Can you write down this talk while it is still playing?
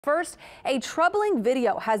First, a troubling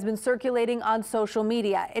video has been circulating on social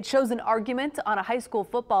media. It shows an argument on a high school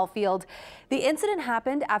football field. The incident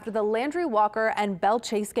happened after the Landry-Walker and Belle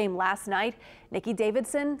Chasse game last night. Nikki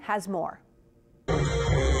Davidson has more.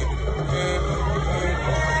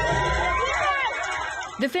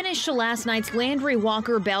 The finish to last night's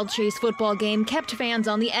Landry-Walker-Belle Chasse football game kept fans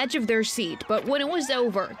on the edge of their seat, but when it was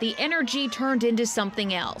over, the energy turned into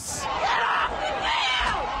something else.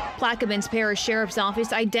 Plaquemines Parish Sheriff's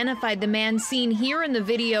office identified the man seen here in the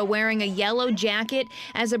video wearing a yellow jacket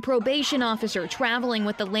as a probation officer traveling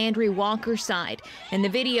with the Landry-Walker side. In the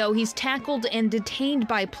video, he's tackled and detained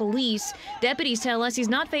by police. Deputies tell us he's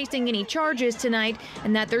not facing any charges tonight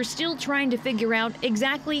and that they're still trying to figure out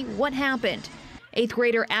exactly what happened. 8th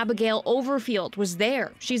grader Abigail Overfield was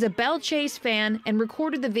there. She's a Belle Chasse fan and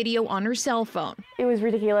recorded the video on her cell phone. It was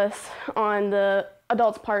ridiculous on the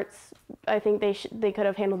adults' parts. I think they could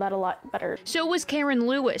have handled that a lot better. So was Karen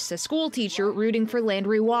Lewis, a school teacher rooting for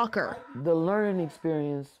Landry-Walker. The learning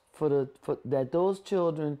experience that those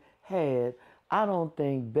children had, I don't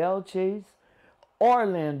think Belle Chasse or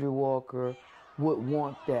Landry-Walker would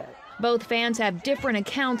want that. Both fans have different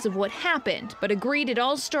accounts of what happened, but agreed it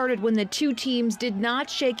all started when the two teams did not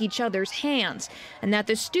shake each other's hands, and that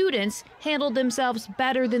the students handled themselves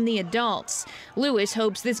better than the adults. Lewis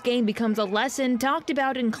hopes this game becomes a lesson talked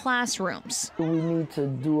about in classrooms. We need to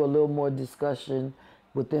do a little more discussion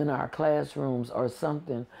within our classrooms or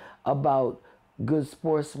something about good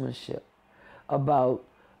sportsmanship, about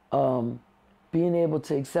being able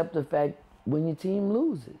to accept the fact when your team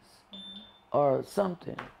loses or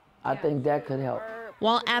something. I think that could help.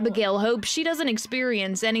 While Abigail hopes she doesn't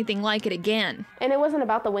experience anything like it again. And it wasn't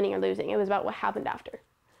about the winning or losing. It was about what happened after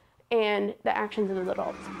and the actions of the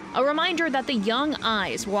adults. A reminder that the young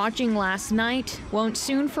eyes watching last night won't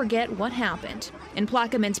soon forget what happened. In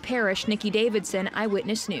Plaquemines Parish, Nikki Davidson,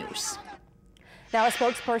 Eyewitness News. Now, a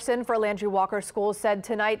spokesperson for Landry-Walker Schools said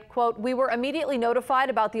tonight, quote, "We were immediately notified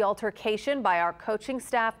about the altercation by our coaching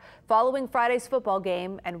staff following Friday's football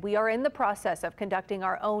game, and we are in the process of conducting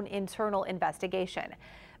our own internal investigation."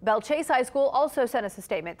 Belle Chasse High School also sent us a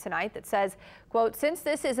statement tonight that says, quote, "Since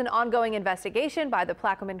this is an ongoing investigation by the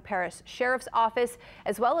Plaquemines Parish Sheriff's Office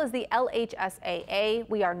as well as the LHSAA,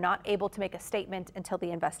 we are not able to make a statement until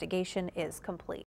the investigation is complete."